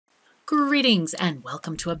Greetings and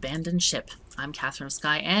welcome to Abandoned Ship. I'm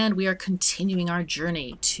KatherineOfSky and we are continuing our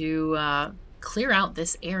journey to clear out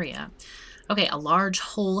this area. Okay, a large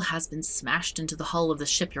hole has been smashed into the hull of the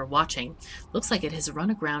ship you're watching. Looks like it has run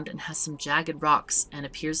aground and has some jagged rocks and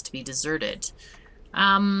appears to be deserted.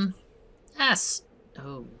 Yes.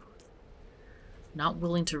 Oh. Not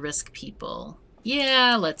willing to risk people.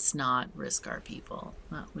 Yeah, let's not risk our people.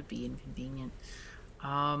 That would be inconvenient.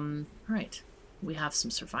 Alright. We have some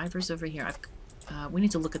survivors over here. We need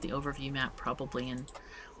to look at the overview map probably and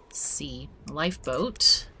see.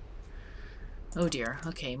 Lifeboat. Oh dear.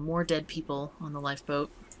 Okay, more dead people on the lifeboat.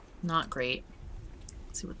 Not great.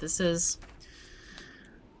 Let's see what this is.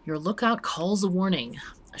 Your lookout calls a warning.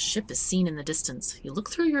 A ship is seen in the distance. You look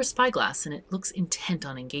through your spyglass and it looks intent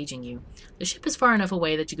on engaging you. The ship is far enough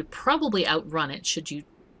away that you could probably outrun it should you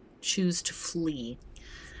choose to flee.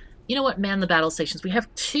 You know what? Man the battle stations. We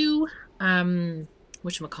have two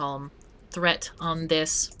whatchamacallem, threat on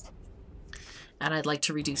this, and I'd like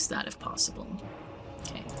to reduce that if possible.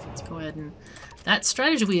 Okay, let's go ahead and... That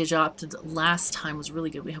strategy we adopted last time was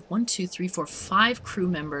really good. We have 5 crew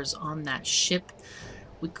members on that ship.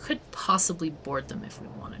 We could possibly board them if we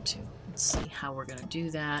wanted to. Let's see how we're going to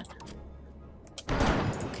do that.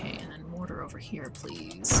 Okay, and then mortar over here,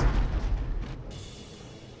 please.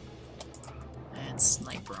 And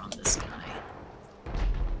sniper on this guy.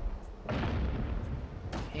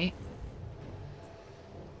 Okay.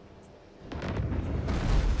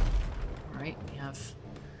 Alright, we have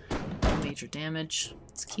no major damage.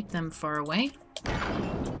 Let's keep them far away.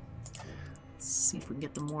 Let's see if we can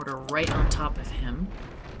get the mortar right on top of him.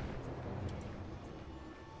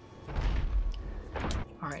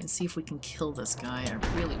 Alright, and see if we can kill this guy.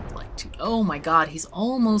 I really would like to. Oh my god, he's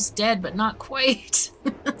almost dead, but not quite.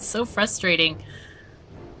 That's so frustrating.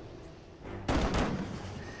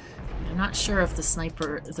 I'm not sure if the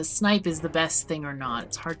snipe is the best thing or not.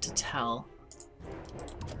 It's hard to tell.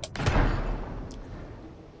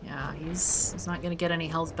 Yeah, he's not going to get any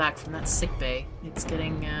health back from that sickbay. It's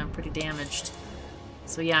getting pretty damaged.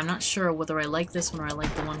 So yeah, I'm not sure whether I like this one or I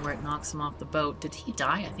like the one where it knocks him off the boat. Did he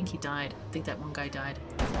die? I think he died. I think that one guy died.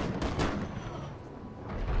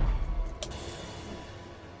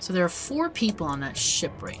 So there are 4 people on that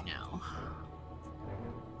ship right now.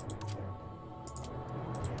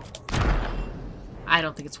 I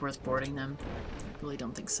don't think it's worth boarding them. I really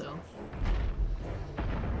don't think so.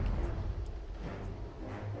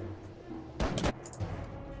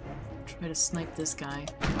 Try to snipe this guy.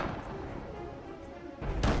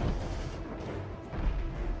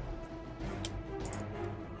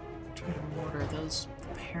 Try to mortar those,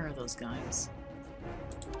 a pair of those guys.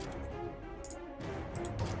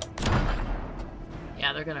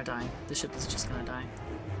 Yeah, they're gonna die. The ship is just gonna die.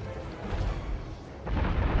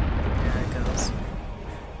 There it goes.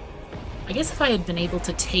 I guess if I had been able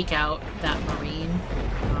to take out that Marine,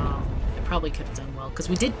 I probably could have done well. Because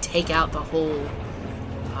we did take out the whole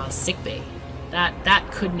sickbay. That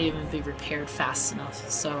couldn't even be repaired fast enough.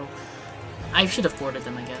 So I should have boarded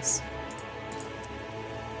them, I guess.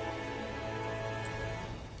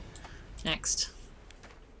 Next.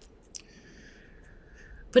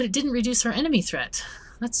 But it didn't reduce our enemy threat.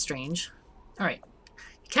 That's strange. Alright.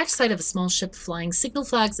 Catch sight of a small ship flying signal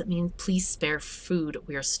flags that mean please spare food,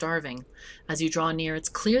 we are starving. As you draw near, it's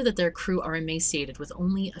clear that their crew are emaciated, with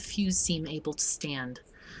only a few seem able to stand.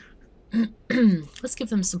 Let's give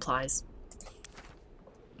them supplies.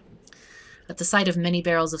 At the sight of many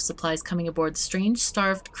barrels of supplies coming aboard, the strange,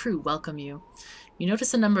 starved crew welcome you. You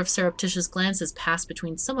notice a number of surreptitious glances pass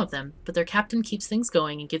between some of them, but their captain keeps things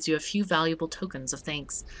going and gives you a few valuable tokens of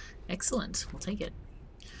thanks. Excellent, we'll take it.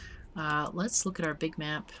 Let's look at our big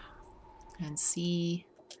map and see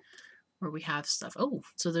where we have stuff. Oh,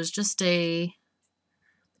 so there's just there's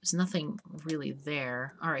nothing really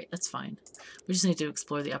there. Alright, that's fine. We just need to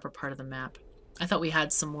explore the upper part of the map. I thought we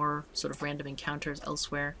had some more sort of random encounters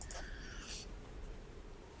elsewhere.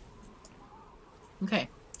 Okay,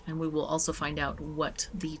 and we will also find out what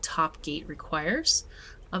the top gate requires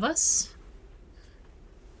of us.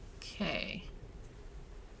 Okay.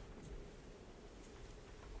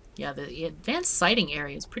 Yeah, the advanced sighting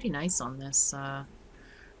area is pretty nice on this,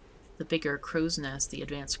 the bigger crow's nest, the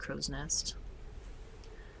advanced crow's nest.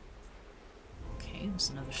 Okay, there's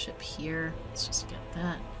another ship here. Let's just get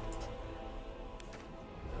that.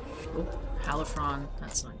 Oh, Halifron.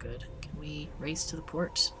 That's not good. Can we race to the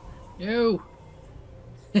port? No!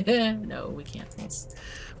 No, we can't race.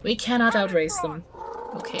 We cannot outrace them.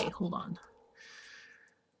 Okay, hold on.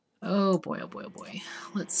 Oh boy, oh boy, oh boy.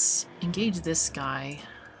 Let's engage this guy.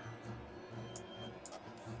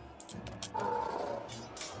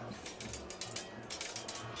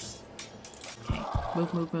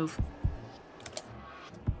 Move, move, move.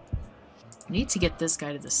 I need to get this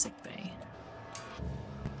guy to the sickbay.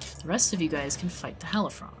 The rest of you guys can fight the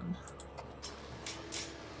Halifron.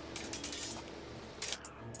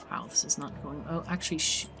 Wow, this is not going... Oh, actually,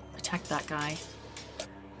 attack that guy.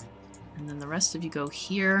 And then the rest of you go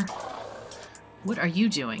here. What are you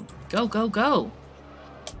doing? Go, go, go!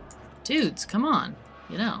 Dudes, come on.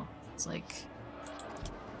 You know, it's like...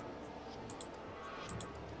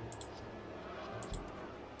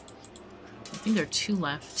 I think there are 2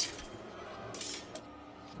 left.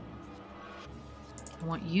 I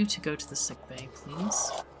want you to go to the sickbay,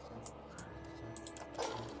 please.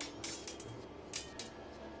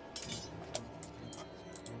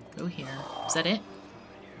 Go here. Is that it?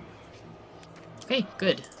 Okay,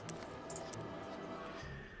 good.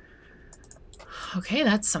 Okay,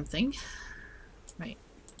 that's something. Right.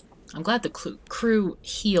 I'm glad the crew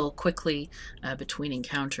heal quickly between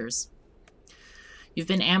encounters. You've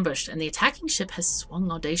been ambushed, and the attacking ship has swung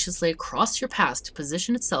audaciously across your path to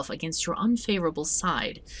position itself against your unfavorable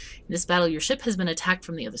side. In this battle, your ship has been attacked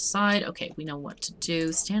from the other side. Okay, we know what to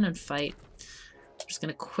do. Stand and fight. I'm just going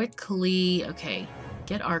to quickly, okay,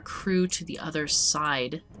 get our crew to the other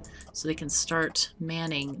side so they can start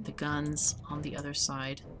manning the guns on the other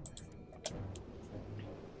side.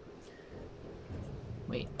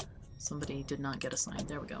 Wait, somebody did not get assigned.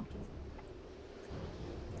 There we go.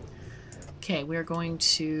 Okay, we're going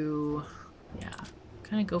to, yeah,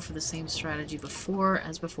 kind of go for the same strategy as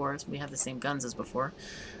before. We have the same guns as before.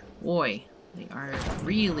 Boy, they are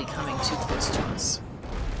really coming too close to us.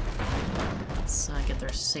 Let's get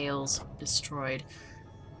their sails destroyed.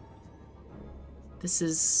 This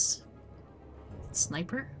is a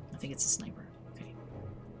sniper? I think it's a sniper. Okay.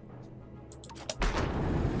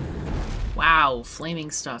 Wow, flaming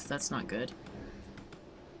stuff. That's not good.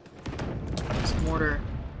 There's mortar.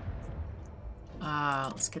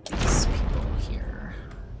 Let's get these people here.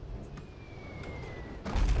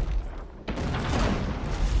 I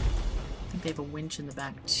think they have a winch in the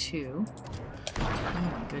back too.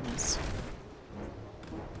 Oh my goodness.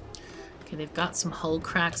 Okay, they've got some hull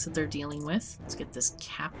cracks that they're dealing with. Let's get this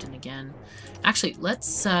captain again. Actually,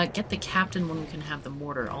 let's get the captain when we can have the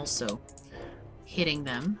mortar also hitting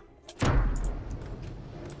them.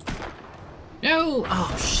 No!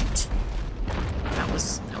 Oh, shoot. That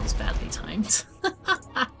was badly timed.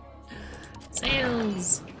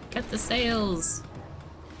 Sails! Get the sails!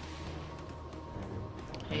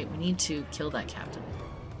 Okay, we need to kill that captain.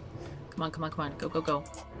 Come on, come on, come on. Go, go, go.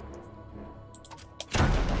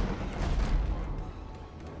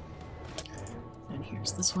 And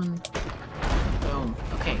here's this one. Boom.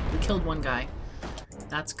 Okay, we killed one guy.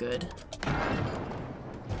 That's good.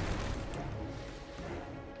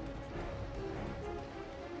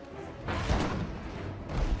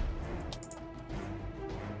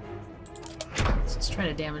 Let's try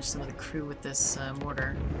to damage some of the crew with this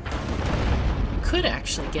mortar. We could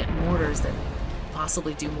actually get mortars that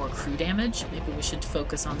possibly do more crew damage. Maybe we should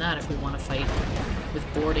focus on that if we want to fight with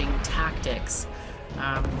boarding tactics.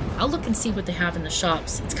 I'll look and see what they have in the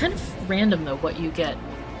shops. It's kind of random, though, what you get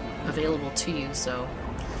available to you, so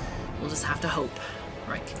we'll just have to hope.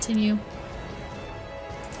 Alright, continue.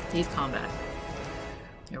 Leave combat.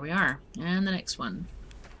 There we are. And the next one.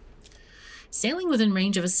 Sailing within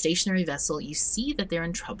range of a stationary vessel, you see that they're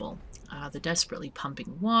in trouble. They're desperately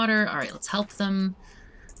pumping water. Alright, let's help them.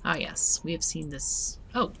 Ah, yes, we have seen this.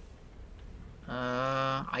 Oh.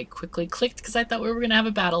 I quickly clicked because I thought we were going to have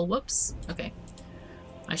a battle. Whoops. Okay.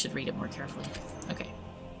 I should read it more carefully. Okay.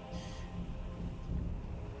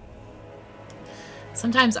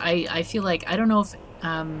 Sometimes I feel like, I don't know if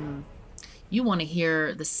you want to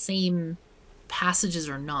hear the same passages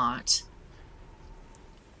or not.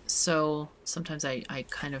 So sometimes I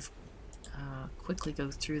kind of quickly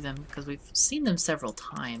go through them because we've seen them several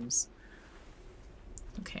times.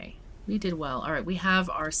 Okay, we did well. Alright, we have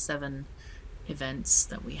our 7 events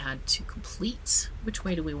that we had to complete. Which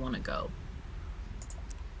way do we want to go?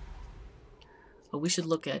 Oh, we should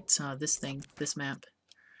look at this thing, this map.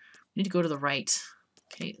 We need to go to the right.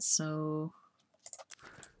 Okay, so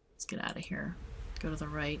let's get out of here. Go to the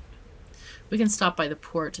right. We can stop by the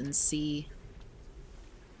port and see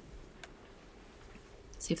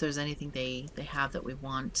if there's anything they have that we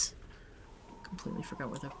want. Completely forgot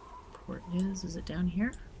where the port is. Is it down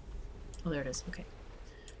here? Oh, there it is. Okay.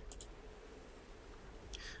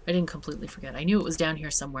 I didn't completely forget. I knew it was down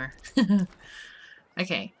here somewhere.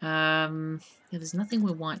 Okay. Yeah, there's nothing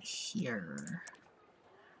we want here.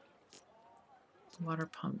 Water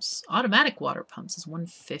pumps. Automatic water pumps is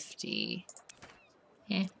 150.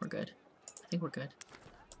 We're good. I think we're good.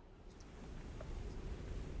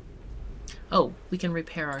 Oh, we can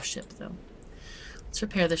repair our ship, though. Let's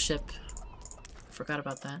repair the ship. Forgot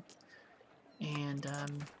about that. And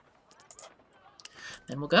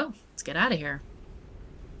then we'll go. Let's get out of here.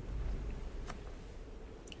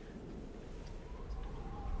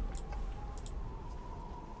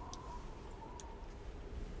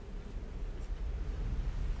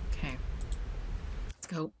 Okay. Let's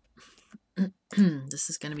go. This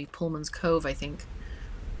is going to be Pullman's Cove, I think.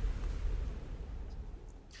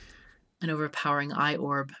 An overpowering eye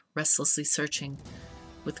orb, restlessly searching.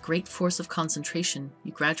 With great force of concentration,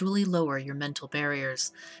 you gradually lower your mental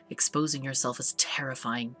barriers. Exposing yourself is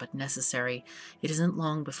terrifying, but necessary. It isn't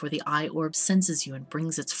long before the eye orb senses you and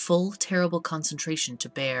brings its full, terrible concentration to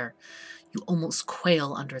bear. You almost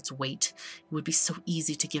quail under its weight. It would be so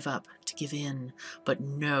easy to give up, to give in. But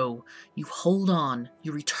no, you hold on,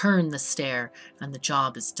 you return the stare, and the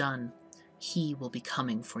job is done. He will be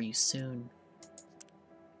coming for you soon.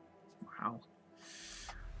 Wow.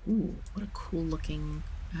 Ooh, what a cool looking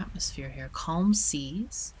atmosphere here. Calm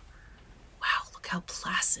seas. Wow, look how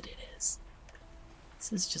placid it is.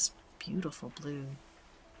 This is just beautiful blue.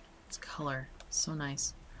 It's color. So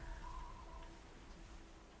nice.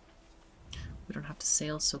 We don't have to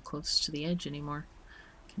sail so close to the edge anymore.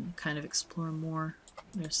 Can kind of explore more.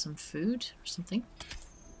 There's some food or something.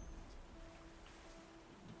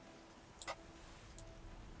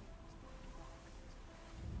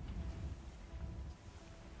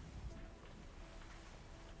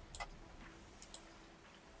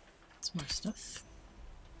 More stuff.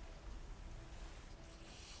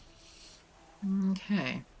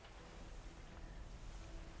 Okay.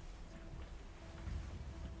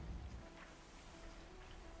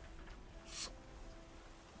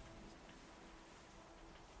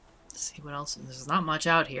 Let's see what else. There's not much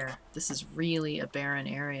out here. This is really a barren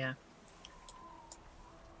area.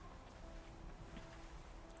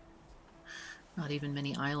 Not even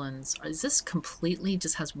many islands. Is this completely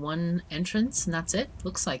just has one entrance and that's it?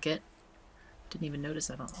 Looks like it. Didn't even notice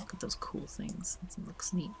that. Look at those cool things. That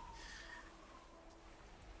looks neat.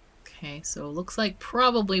 Okay, so it looks like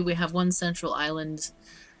probably we have one central island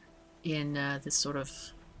in this sort of...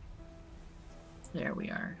 There we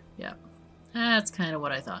are. Yeah. That's kind of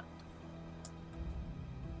what I thought.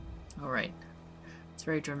 Alright. It's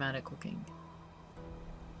very dramatic looking.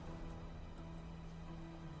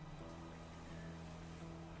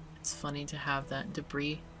 It's funny to have that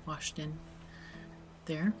debris washed in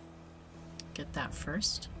there. Get that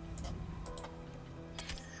first.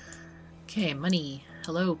 Okay, money.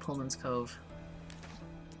 Hello, Pullman's Cove.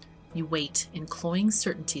 You wait in cloying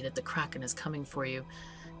certainty that the Kraken is coming for you.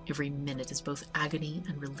 Every minute is both agony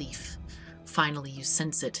and relief. Finally, you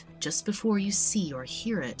sense it, just before you see or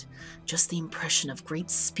hear it. Just the impression of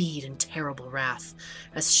great speed and terrible wrath.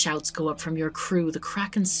 As shouts go up from your crew, the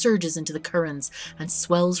Kraken surges into the currents and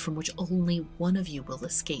swells from which only one of you will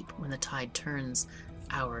escape when the tide turns.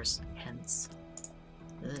 Hours hence.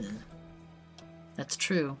 Ugh. That's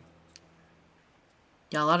true.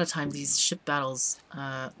 Yeah, a lot of times these ship battles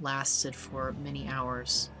lasted for many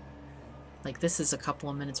hours. Like, this is a couple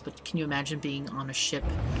of minutes, but can you imagine being on a ship?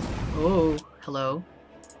 Oh, hello.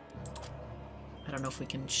 I don't know if we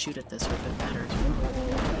can shoot at this or if it matters.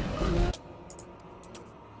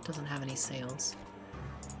 Doesn't have any sails.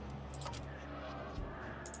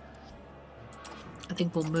 I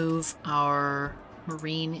think we'll move our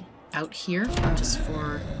marine out here just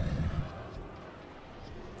for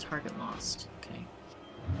target lost. Okay.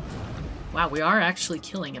 Wow, we are actually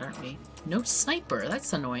killing it, aren't we? No sniper.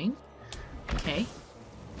 That's annoying. Okay.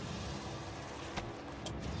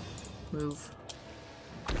 Move.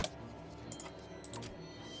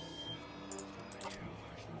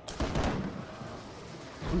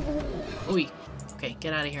 Oi. Okay,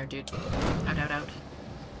 get out of here, dude. Out, out, out.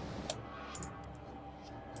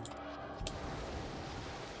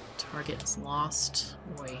 Target is lost.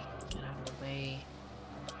 Oi, get out of the way.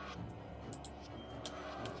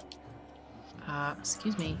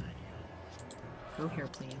 Excuse me. Go here,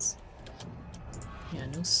 please. Yeah,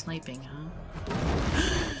 no sniping, huh?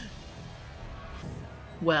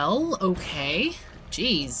 Well, okay.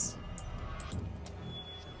 Jeez.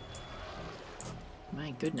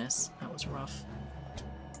 My goodness, that was rough.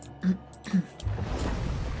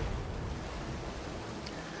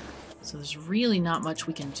 So there's really not much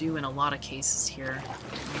we can do in a lot of cases here.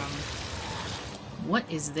 What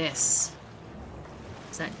is this?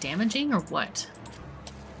 Is that damaging or what?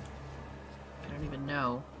 I don't even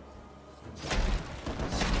know.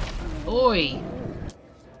 Oi!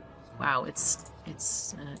 Wow, it's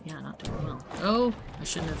yeah, not doing well. Oh, I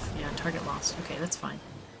shouldn't have, yeah, target lost. Okay, that's fine.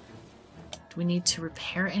 Do we need to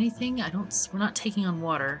repair anything? We're not taking on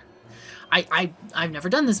water. I've never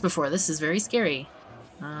done this before. This is very scary.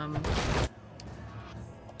 Okay.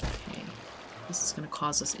 This is going to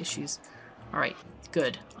cause us issues. Alright,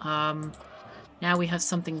 good. Now we have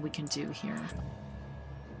something we can do here.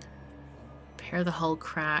 Repair the hull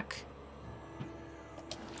crack.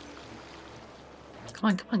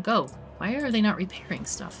 Come on, go. Why are they not repairing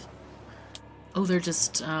stuff? Oh, they're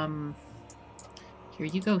just, here,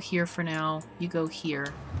 you go here for now. You go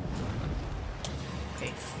here.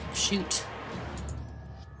 Okay, shoot.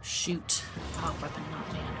 Shoot. Oh, weapon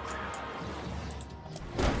not manned. Crap.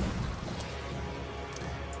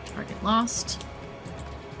 Target lost.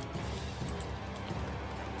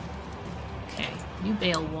 Okay, you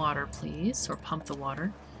bail water, please, or pump the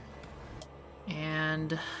water.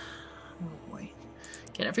 And, oh boy.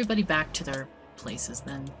 Get everybody back to their places,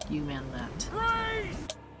 then you man that.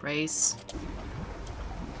 Brace.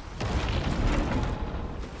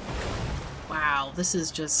 Wow, this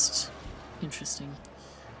is just interesting.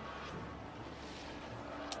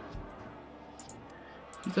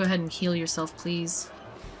 You go ahead and heal yourself, please.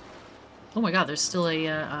 Oh my god, there's still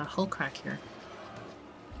a hull crack here.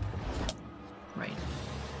 Right.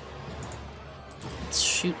 Let's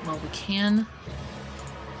shoot while we can.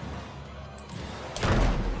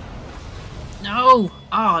 No!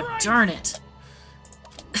 Oh, darn it!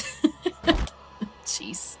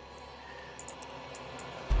 Jeez.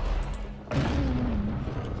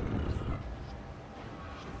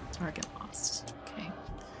 Target lost. Okay.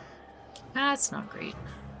 That's not great.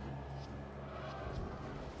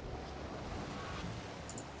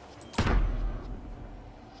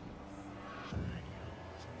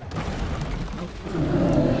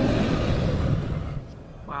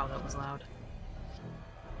 Wow, that was loud.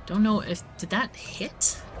 Don't know if... Did that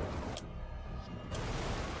hit?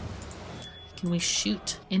 Can we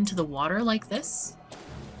shoot into the water like this?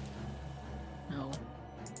 No.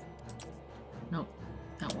 Nope.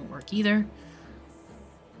 That won't work either.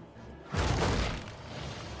 Okay.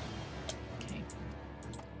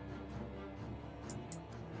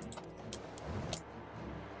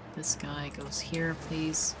 This guy goes here,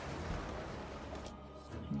 please.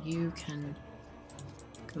 And you can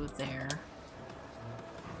go there.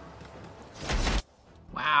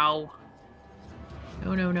 Wow.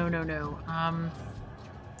 No, no, no, no, no.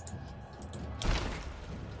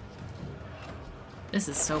 This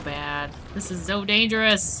is so bad. This is so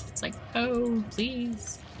dangerous. It's like, oh,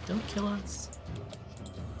 please, don't kill us.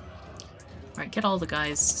 Alright, get all the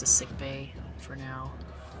guys to sick bay for now.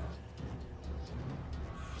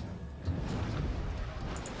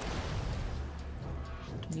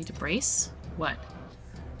 Do we need to brace? What?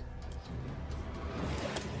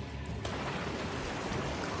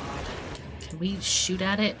 Can we shoot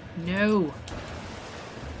at it? No!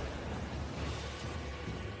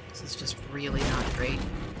 This is just really not great.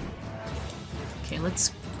 Okay,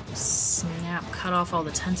 let's cut off all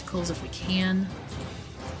the tentacles if we can.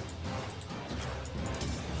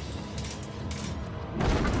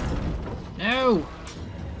 No!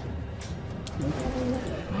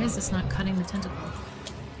 Why is this not cutting the tentacle?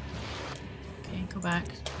 Okay, go back.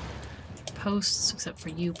 Posts, except for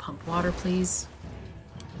you. Pump water, please.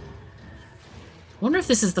 I wonder if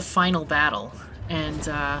this is the final battle, and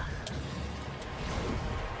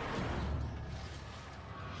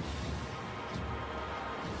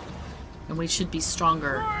we should be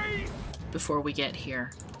stronger before we get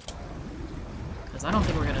here. Because I don't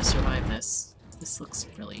think we're going to survive this. This looks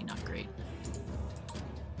really not great.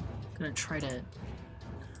 I'm going to try to...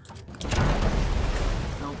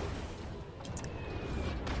 Nope.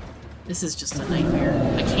 This is just a nightmare.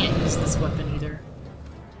 I can't use this weapon either.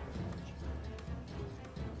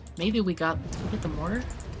 Maybe we got... Did we get the mortar?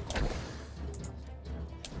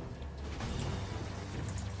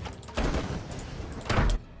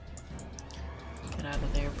 Get out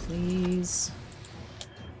of there, please.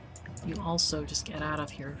 You also just get out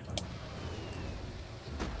of here.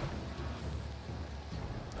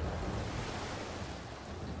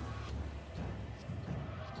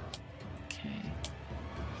 Okay.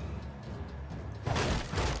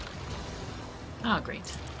 Ah,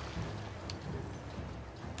 great.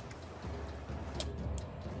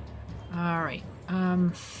 Alright,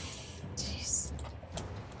 jeez.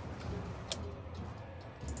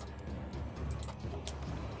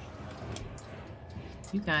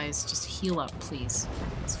 You guys just heal up, please.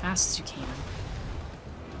 As fast as you can.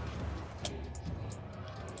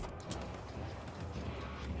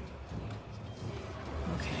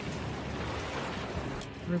 Okay.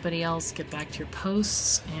 Everybody else get back to your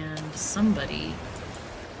posts, and somebody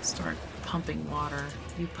start pumping water.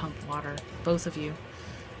 You pump water. Both of you.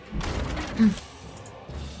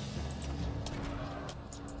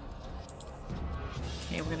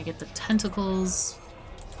 Okay, we're gonna get the tentacles.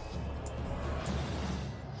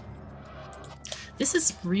 This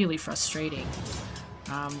is really frustrating.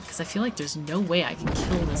 Because I feel like there's no way I can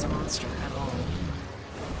kill this monster at all.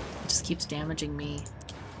 It just keeps damaging me.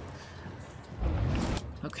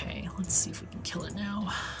 Okay, let's see if we can kill it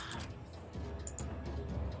now.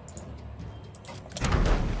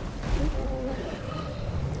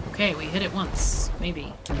 Okay, we hit it once.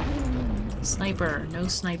 Maybe. Sniper. No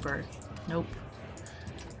sniper. Nope.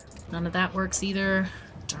 None of that works either.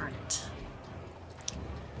 Darn it.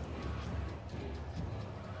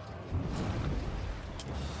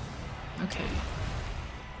 Okay.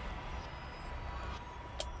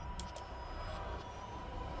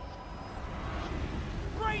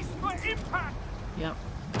 Brace for impact. Yep.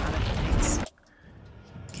 Got it. Thanks.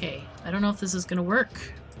 Okay. I don't know if this is gonna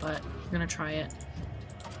work, but we're gonna try it.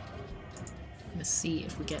 I'm gonna see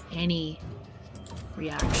if we get any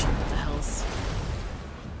reaction with the health.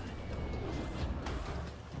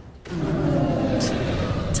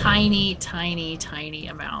 Tiny, tiny, tiny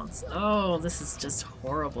amounts. Oh, this is just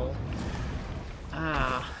horrible.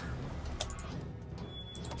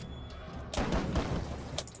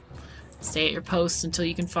 Stay at your post until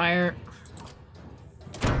you can fire.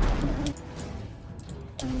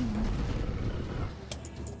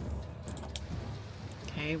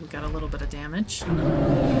 Okay, we got a little bit of damage. That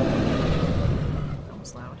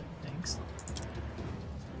was loud. Thanks.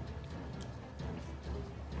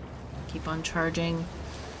 Keep on charging.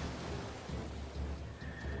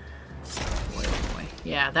 Boy, oh boy.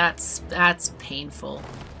 Yeah, that's painful.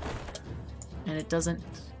 And it doesn't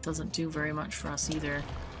do very much for us either.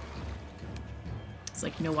 It's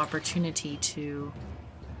like no opportunity to...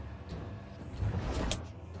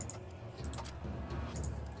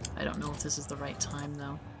 I don't know if this is the right time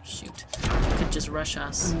though. Shoot. It could just rush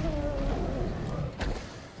us.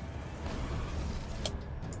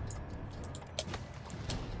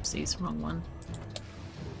 Oopsies, wrong one.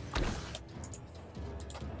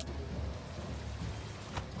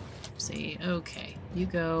 See, okay. You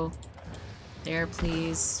go there,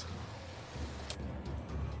 please.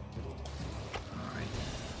 Alright.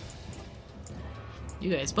 You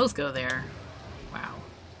guys both go there. Wow.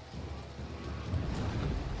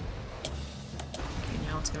 Okay,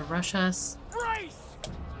 now it's gonna rush us.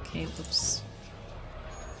 Okay, whoops.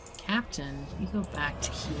 Captain, you go back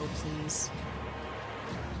to heal, please.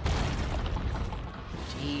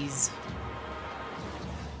 Jeez.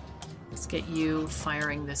 Let's get you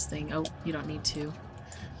firing this thing. Oh, you don't need to.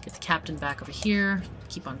 Get the captain back over here.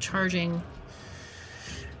 Keep on charging.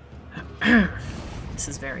 This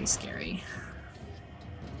is very scary.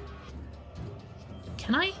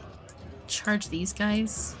 Can I charge these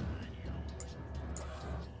guys?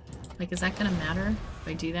 Like, is that gonna matter if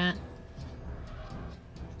I do that?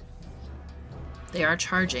 They are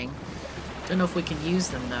charging. Don't know if we can use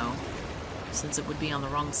them though, since it would be on the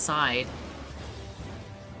wrong side.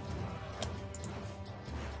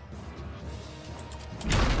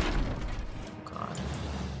 God.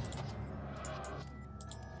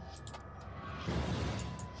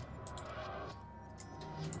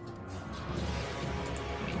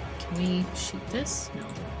 Wait, can we shoot this? No.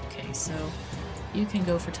 Okay, so you can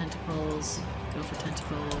go for tentacles. Go for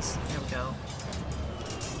tentacles. There we go.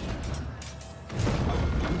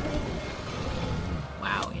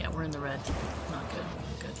 Wow, yeah, we're in the red. Not good,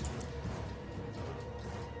 not good.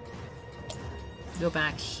 Go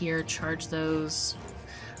back here, charge those.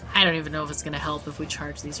 I don't even know if it's gonna help if we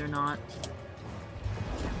charge these or not.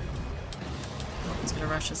 Oh, it's gonna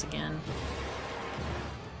rush us again.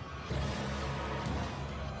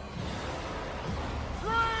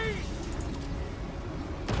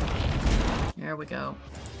 There we go.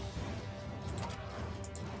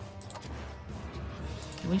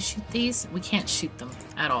 Can we shoot these? We can't shoot them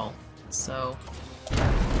at all, so...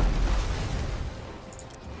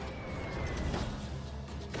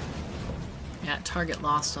 Yeah, target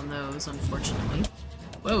lost on those, unfortunately.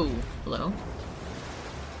 Whoa, hello.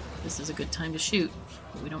 This is a good time to shoot,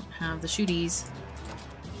 but we don't have the shooties.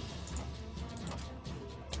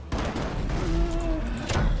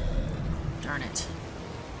 Darn it.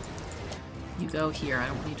 You go here, I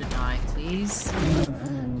don't need to die, please.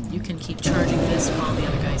 You can keep charging this while the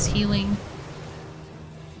other guy's healing.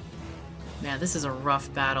 Man, this is a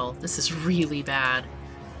rough battle. This is really bad.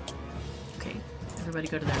 Okay, everybody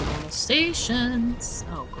go to their normal stations.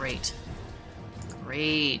 Oh, great.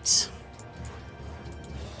 Great.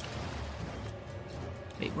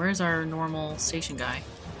 Wait, where's our normal station guy?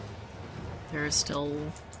 There is still...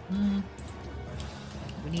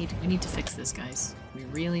 We need to fix this, guys. We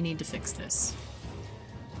really need to fix this.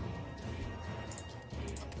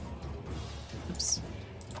 Oops.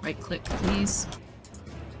 Right click, please.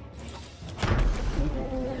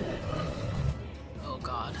 Oh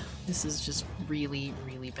god, this is just really,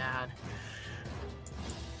 really bad.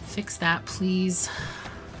 Fix that, please.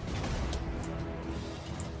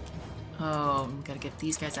 Oh, I'm gotta get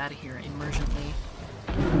these guys out of here emergently.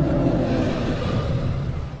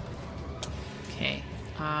 Okay,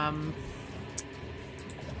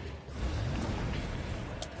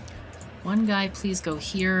 one guy, please go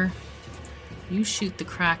here. You shoot the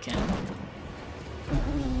Kraken.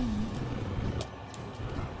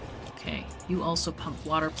 Okay, you also pump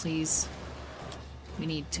water, please. We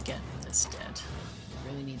need to get this dead.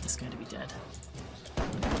 We really need this guy to be dead.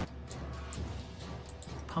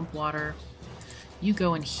 Pump water. You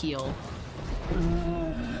go and heal.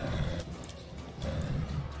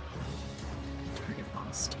 Target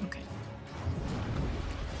lost. Okay.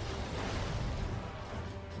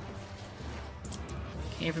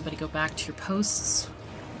 Okay, everybody go back to your posts.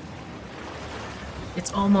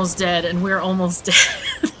 It's almost dead, and we're almost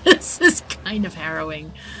dead. This is kind of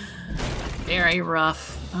harrowing. Very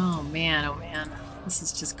rough. Oh man, this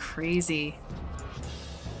is just crazy.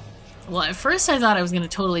 Well, at first I thought I was going to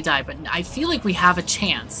totally die, but I feel like we have a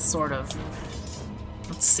chance, sort of.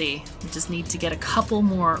 Let's see. We just need to get a couple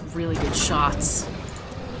more really good shots.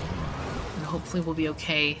 And hopefully we'll be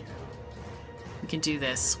okay. We can do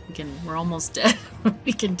this. We're almost dead.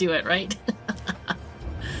 We can do it, right?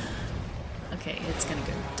 Okay, it's going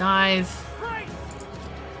to go dive.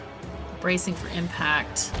 Bracing for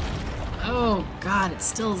impact. Oh god, it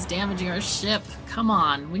still is damaging our ship. Come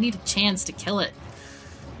on, we need a chance to kill it.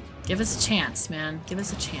 Give us a chance, man. Give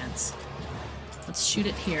us a chance. Let's shoot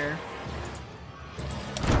it here.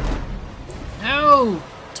 No!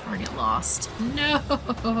 Target lost. No!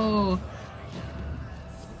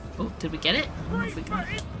 Oh, did we get it? I don't know if we got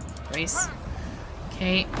it. Brace.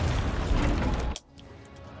 Okay.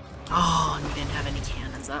 Oh, and we didn't have any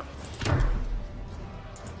cannons up.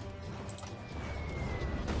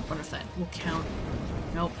 Wonder if that will count.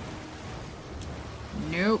 Nope.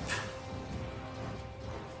 Nope.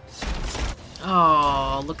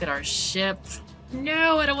 Oh, look at our ship.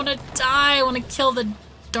 No, I don't want to die. I want to kill the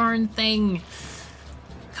darn thing.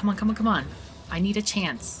 Come on, come on, come on. I need a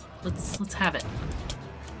chance. Let's have it.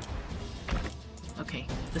 Okay,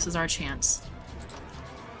 this is our chance.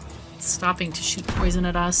 It's stopping to shoot poison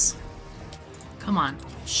at us. Come on,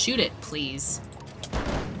 shoot it, please.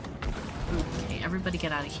 Okay, everybody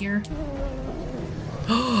get out of here.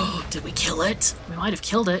 Oh, did we kill it? We might have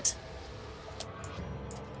killed it.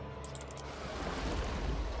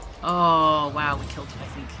 Oh, wow, we killed it, I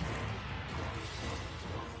think.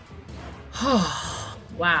 Oh,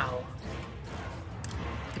 wow.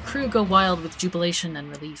 The crew go wild with jubilation and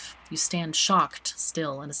relief. You stand shocked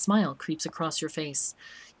still, and a smile creeps across your face.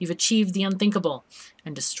 You've achieved the unthinkable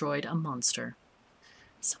and destroyed a monster.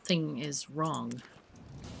 Something is wrong.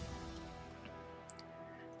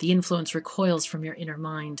 The influence recoils from your inner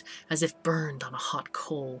mind, as if burned on a hot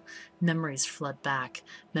coal. Memories flood back,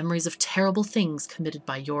 memories of terrible things committed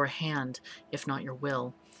by your hand, if not your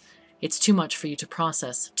will. It's too much for you to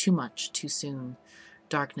process, too much, too soon.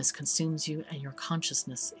 Darkness consumes you, and your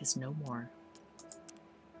consciousness is no more.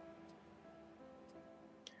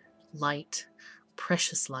 Light,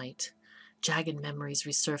 precious light. Jagged memories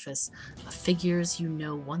resurface, of figures you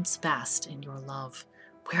know once basked in your love.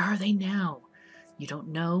 Where are they now? You don't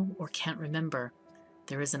know or can't remember.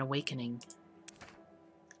 There is an awakening.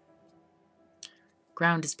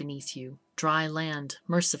 Ground is beneath you, dry land,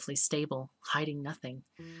 mercifully stable, hiding nothing.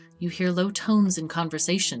 You hear low tones in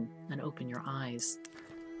conversation and open your eyes.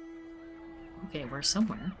 Okay, we're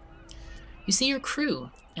somewhere. You see your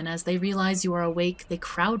crew, and as they realize you are awake, they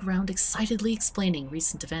crowd round excitedly explaining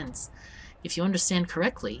recent events. If you understand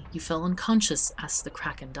correctly, you fell unconscious as the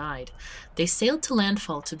Kraken died. They sailed to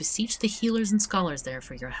landfall to beseech the healers and scholars there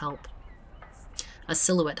for your help. A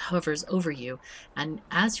silhouette hovers over you, and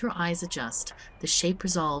as your eyes adjust, the shape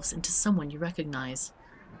resolves into someone you recognize.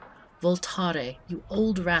 Voltare, you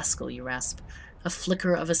old rascal, you rasp. A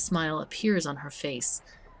flicker of a smile appears on her face.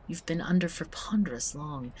 You've been under for ponderous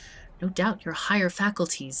long. No doubt your higher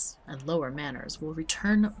faculties and lower manners will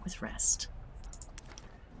return with rest.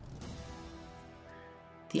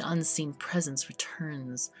 The unseen presence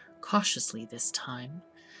returns, cautiously this time.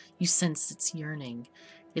 You sense its yearning.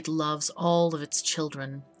 It loves all of its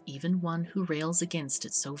children, even one who rails against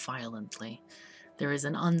it so violently. There is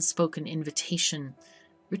an unspoken invitation.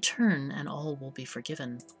 Return, and all will be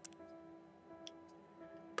forgiven.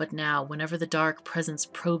 But now, whenever the dark presence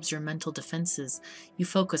probes your mental defenses, you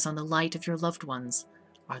focus on the light of your loved ones.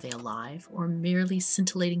 Are they alive, or merely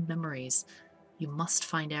scintillating memories? You must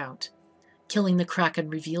find out. Killing the Kraken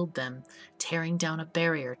revealed them, tearing down a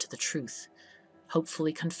barrier to the truth.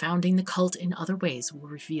 Hopefully, confounding the cult in other ways will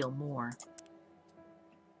reveal more.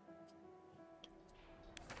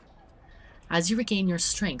 As you regain your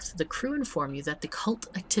strength, the crew inform you that the cult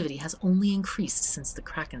activity has only increased since the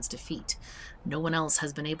Kraken's defeat. No one else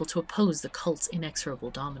has been able to oppose the cult's inexorable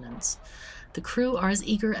dominance. The crew are as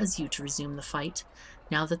eager as you to resume the fight,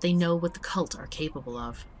 now that they know what the cult are capable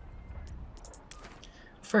of.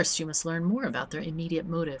 First, you must learn more about their immediate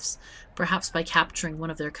motives, perhaps by capturing one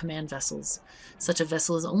of their command vessels. Such a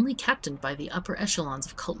vessel is only captained by the upper echelons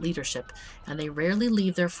of cult leadership, and they rarely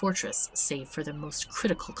leave their fortress, save for their most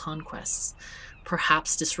critical conquests.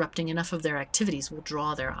 Perhaps disrupting enough of their activities will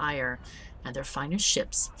draw their ire, and their finest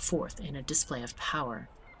ships forth in a display of power.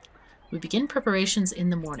 We begin preparations in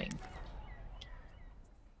the morning.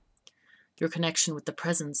 Your connection with the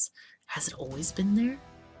presence, has it always been there?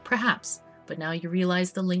 Perhaps. But now you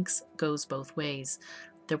realize the links goes both ways.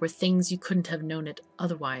 There were things you couldn't have known it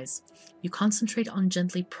otherwise. You concentrate on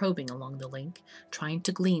gently probing along the link, trying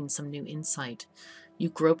to glean some new insight. You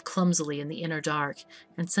grope clumsily in the inner dark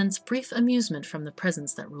and sense brief amusement from the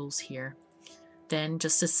presence that rules here. Then,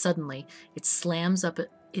 just as suddenly, it slams up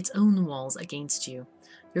its own walls against you.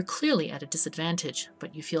 You're clearly at a disadvantage,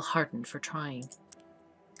 but you feel heartened for trying.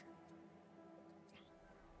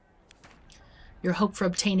 Your hope for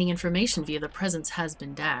obtaining information via the presence has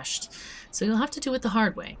been dashed, so you'll have to do it the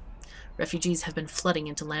hard way. Refugees have been flooding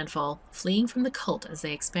into landfall, fleeing from the cult as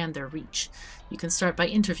they expand their reach. You can start by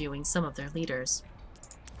interviewing some of their leaders.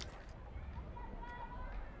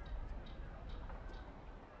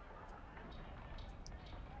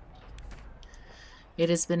 It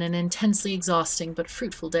has been an intensely exhausting but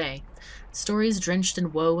fruitful day. Stories drenched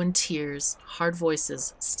in woe and tears, hard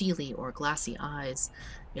voices, steely or glassy eyes.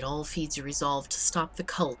 It all feeds your resolve to stop the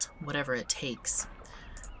cult, whatever it takes.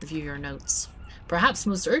 Review your notes. Perhaps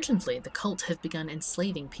most urgently, the cult have begun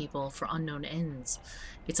enslaving people for unknown ends.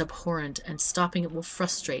 It's abhorrent, and stopping it will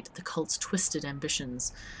frustrate the cult's twisted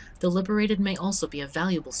ambitions. The liberated may also be a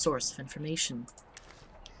valuable source of information.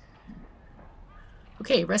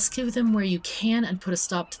 Okay, rescue them where you can and put a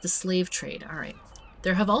stop to the slave trade. Alright.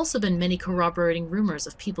 There have also been many corroborating rumors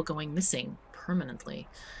of people going missing permanently.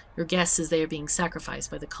 Your guess is they are being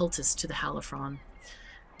sacrificed by the cultists to the Halifron.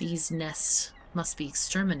 These nests must be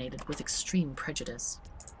exterminated with extreme prejudice.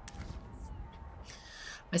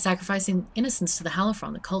 By sacrificing innocents to the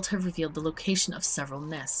Halifron, the cult have revealed the location of several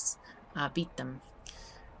nests. Beat them.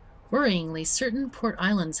 Worryingly, certain port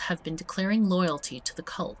islands have been declaring loyalty to the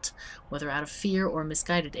cult. Whether out of fear or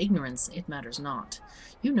misguided ignorance, it matters not.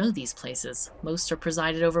 You know these places. Most are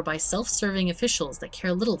presided over by self-serving officials that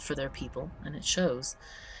care little for their people, and it shows.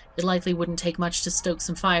 It likely wouldn't take much to stoke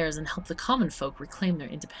some fires and help the common folk reclaim their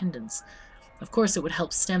independence. Of course, it would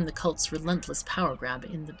help stem the cult's relentless power grab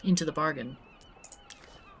into the bargain.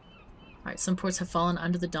 Alright, some ports have fallen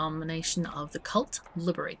under the domination of the cult.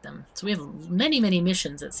 Liberate them. So we have many, many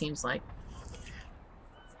missions, it seems like.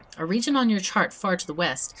 A region on your chart far to the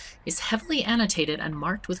west is heavily annotated and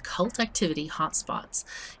marked with cult activity hotspots.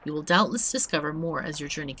 You will doubtless discover more as your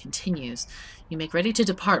journey continues. You make ready to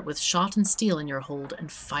depart with shot and steel in your hold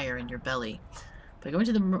and fire in your belly. By going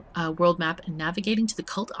to the world map and navigating to the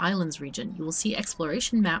Cult Islands region, you will see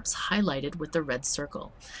exploration maps highlighted with the red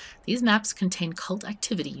circle. These maps contain cult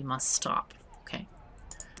activity you must stop. Okay.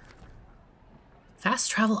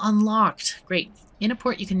 Fast travel unlocked. Great. In a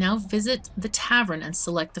port, you can now visit the tavern and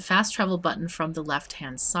select the fast travel button from the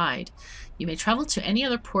left-hand side. You may travel to any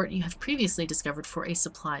other port you have previously discovered for a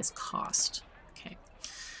supplies cost. Okay.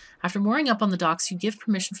 After mooring up on the docks, you give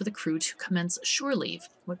permission for the crew to commence shore leave.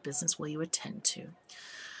 What business will you attend to?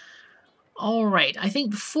 All right, I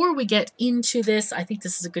think before we get into this, I think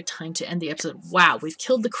this is a good time to end the episode. Wow, we've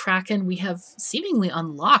killed the Kraken. We have seemingly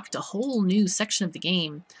unlocked a whole new section of the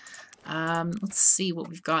game. Let's see what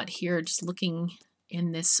we've got here. Just looking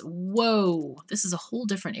in this. Whoa, this is a whole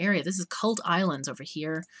different area. This is Cult Islands over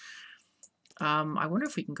here. I wonder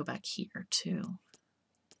if we can go back here too.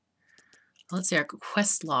 Let's see our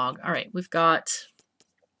quest log. All right, we've got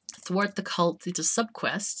thwart the cult. These are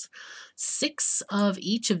subquests. 6 of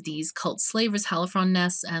each of these: cult slavers, Halifron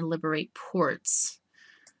nests, and liberate ports.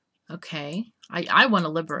 Okay, I want to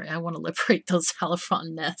liberate. I want to liberate those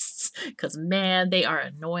Halifron nests because man, they are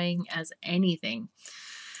annoying as anything.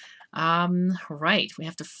 Right, we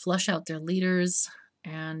have to flush out their leaders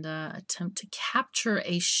and attempt to capture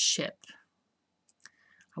a ship.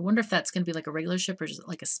 I wonder if that's going to be like a regular ship or just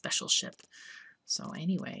like a special ship. So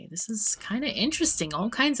anyway, this is kind of interesting. All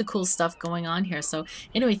kinds of cool stuff going on here. So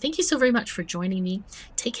anyway, thank you so very much for joining me.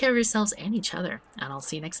 Take care of yourselves and each other, and I'll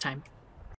see you next time.